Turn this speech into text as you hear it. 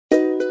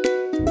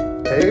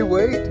Hey,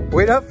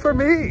 wait up for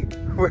me.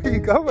 Where are you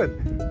going?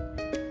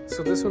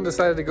 So this one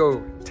decided to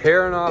go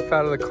tearing off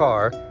out of the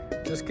car,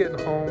 just getting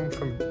home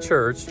from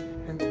church,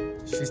 and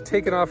she's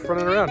taking off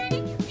running around.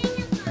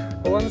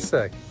 Hold on a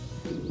sec.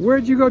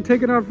 Where'd you go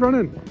taking off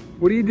running?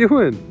 What are you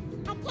doing?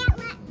 I can't let.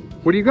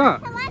 What do you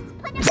got? So let's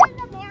put it in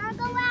the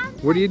merry-go-round.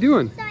 What are you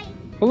doing? Sorry.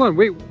 Hold on,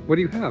 wait, what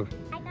do you have?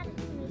 I got a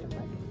tomato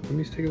one. Let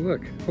me just take a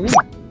look. Hold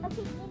on.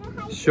 Okay, you know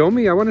how you Show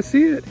me, I want to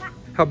see it.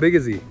 How big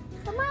is he?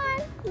 Come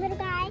on, little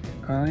guy.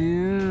 Oh,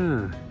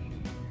 yeah.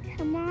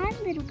 Come on,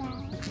 little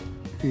guy.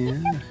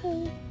 Yeah.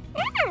 Okay.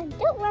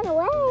 Don't run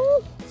away.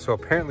 So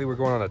apparently we're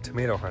going on a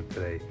tomato hunt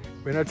today.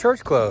 We're in our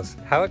church clothes.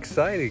 How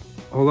exciting.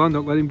 Hold on,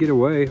 don't let him get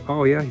away.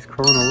 Oh yeah, he's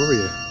crawling all over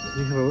you. Let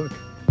me have a look.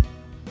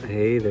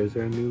 Hey, there's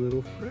our new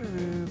little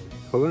friend.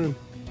 Hold on.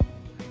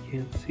 I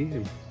can't see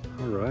him.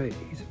 All right,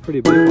 he's a pretty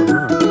big one,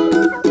 huh?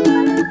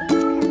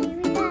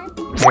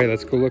 All right,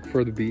 let's go look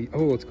for the bee.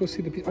 Oh, let's go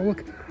see the bee. Oh,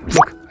 look,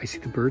 I see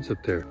the birds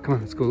up there. Come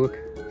on, let's go look.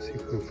 See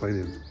if we can find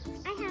him.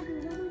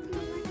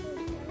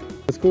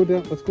 Let's go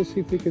down, let's go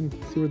see if we can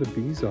see where the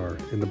bees are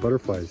and the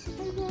butterflies.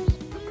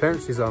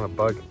 Apparently she's on a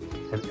bug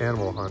and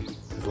animal hunt.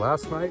 Because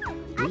last night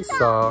we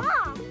saw,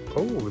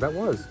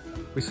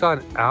 we saw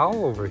an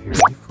owl over here.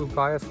 He flew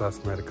by us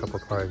last night a couple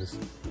times.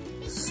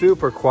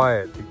 Super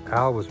quiet. The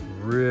owl was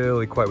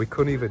really quiet. We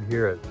couldn't even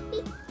hear it.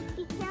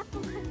 Be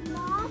careful because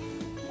moths,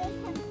 they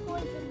can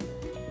poison you.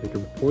 They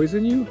can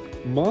poison you?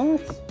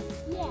 Moths?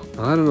 Yeah.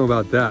 I don't know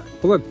about that.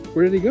 Hold on,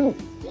 where did he go?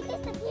 He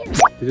disappeared.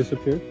 He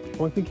disappeared?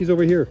 Oh, I think he's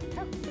over here.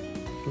 Oh.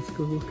 Let's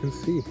go look and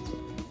see.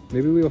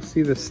 Maybe we'll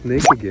see the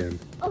snake again.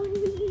 Oh, no.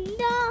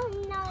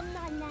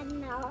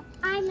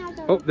 I'm not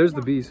going. Oh, there's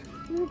the bees.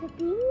 The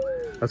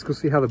bees. Let's go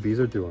see how the bees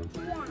are doing.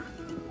 Yeah.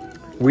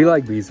 We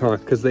like bees, huh?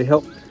 Because they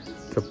help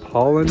to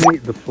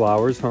pollinate the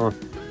flowers, huh?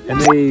 And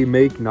they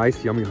make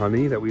nice, yummy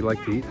honey that we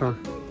like to eat, huh?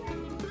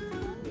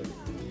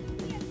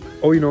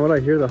 Oh, you know what? I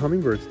hear the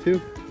hummingbirds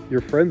too.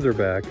 Your friends are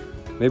back.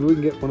 Maybe we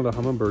can get one of the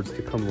hummingbirds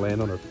to come land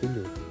on our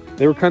finger.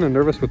 They were kind of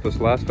nervous with us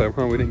last time,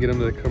 huh? We didn't get them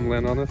to come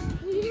land on us.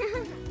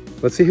 Yeah.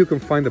 Let's see who can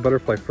find the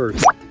butterfly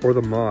first, or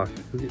the moth.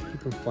 Who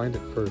can find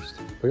it first?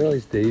 Look at all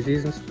these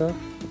daisies and stuff.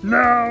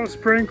 No,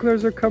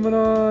 sprinklers are coming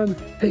on.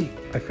 Hey,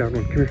 I found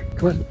one. Come here,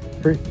 come on,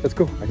 hurry, let's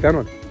go. I found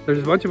one. There's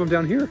a bunch of them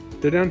down here.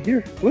 They're down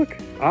here. Look,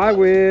 I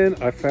win.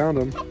 I found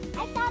them.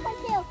 I found one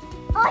too.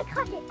 Oh, I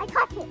caught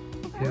it.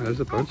 Yeah, there's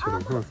a bunch of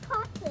them, huh?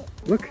 Caught it.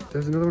 Look,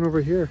 there's another one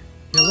over here.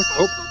 Yeah, look.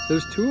 Oh,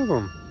 there's two of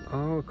them.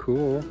 Oh,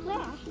 cool. Where?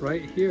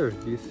 Right here.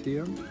 Do you see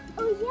them?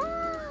 Oh,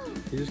 yeah.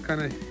 He's just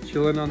kind of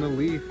chilling on the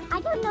leaf. I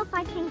don't know if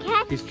I can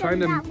catch He's them trying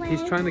that to way.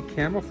 he's trying to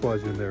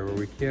camouflage in there where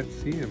we can't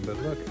see him, but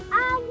look.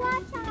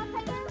 Watch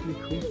out. Pretty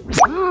cool.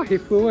 Ah, he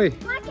flew away.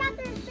 Watch out,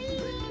 there's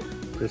bees.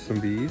 There's some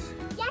bees.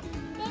 Yes,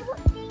 they will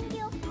sting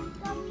you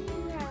from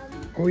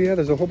them. Oh yeah,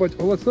 there's a whole bunch.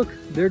 Oh, let's look.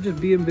 They're just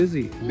being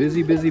busy.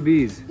 Busy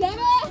bees. Get it?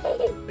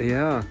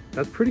 Yeah,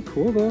 that's pretty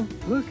cool though.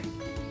 Look,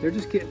 they're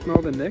just getting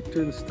all the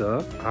nectar and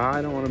stuff.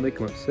 I don't want to make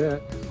them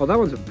upset. Oh, that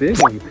one's a big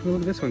one.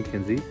 Look at this one,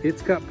 Kenzie.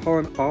 It's got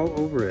pollen all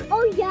over it.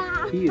 Oh yeah.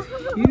 He is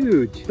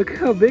huge. Look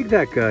how big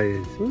that guy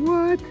is.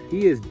 What?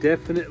 He is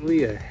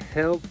definitely a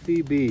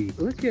healthy bee.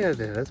 Look at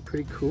that. That's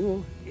pretty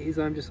cool. He's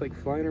just like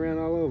flying around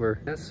all over.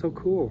 That's so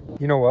cool.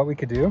 You know what we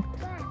could do?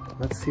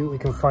 Let's see what we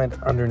can find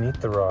underneath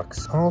the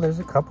rocks. Oh, there's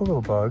a couple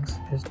little bugs.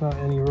 There's not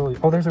any really.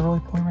 Oh, there's a roly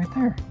poly right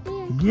there.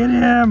 Yeah. Get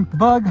him!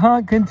 Bug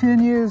hunt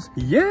continues.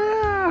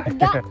 Yeah!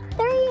 Got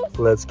 3.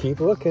 Let's keep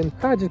looking.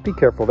 Just be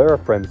careful. They're our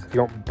friends. If you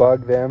don't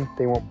bug them,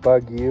 they won't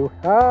bug you.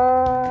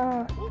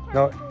 No.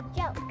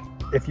 Joke.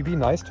 If you be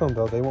nice to them,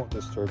 though, they won't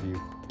disturb you.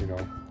 You know,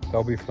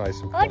 they'll be nice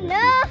and Oh friendly to no.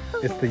 you.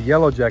 It's the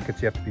yellow jackets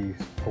you have to be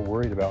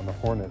worried about, and the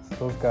hornets.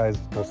 Those guys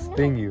will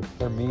sting you.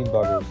 They're mean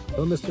buggers.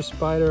 Oh, Mr.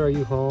 Spider, are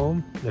you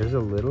home? There's a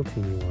little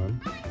teeny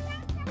one.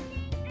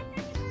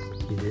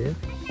 You did?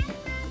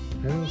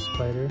 Hello,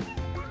 Spider.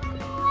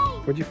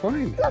 What'd you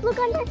find? Look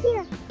under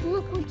here.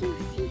 Look what you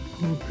see.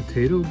 Oh,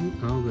 potato.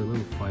 Oh, the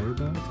little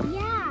firebugs.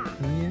 Yeah.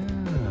 Oh,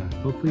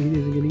 yeah. Hopefully he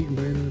doesn't get eaten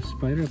by another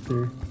spider up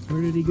there.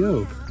 Where did he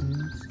go? I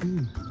don't see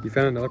him. You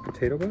found another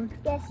potato bug?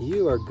 Yes.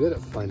 You are good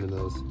at finding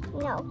those.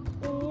 No,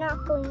 I'm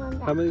not going on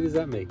that. How many does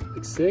that make?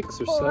 Like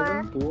 6 or 4.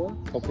 7? 4?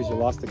 Oh, because you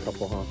lost a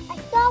couple, huh? I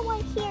saw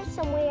one here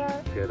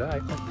somewhere. Good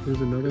eye. There's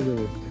another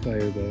little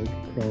firebug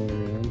crawling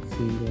around. See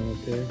him going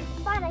up there?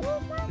 But I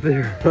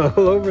They're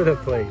all over the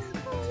place.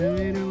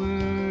 Tomato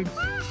bugs.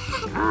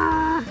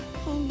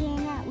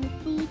 hanging out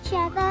with each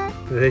other.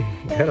 They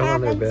got them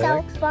on their They're backs.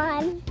 having so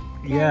fun.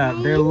 Yeah,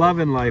 they're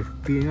loving life,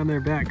 being on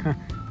their back, huh?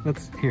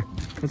 Let's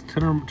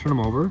turn them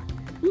over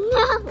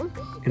No.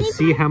 and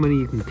see how many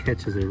you can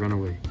catch as they run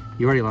away.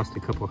 You already lost a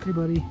couple. Hey,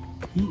 buddy.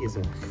 He is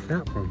a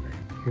fat one.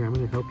 Here, I'm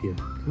going to help you.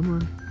 Come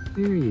on.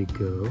 There you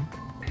go.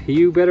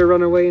 You better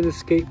run away and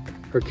escape,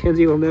 or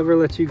Kenzie will never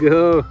let you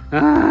go.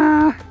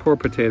 Poor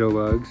potato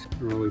bugs.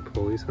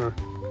 Roly-polies, huh?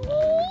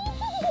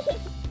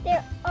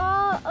 They're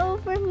all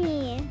over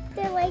me.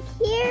 They're like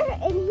here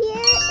and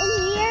here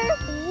and here.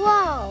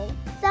 Whoa.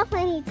 So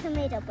many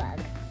tomato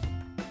bugs.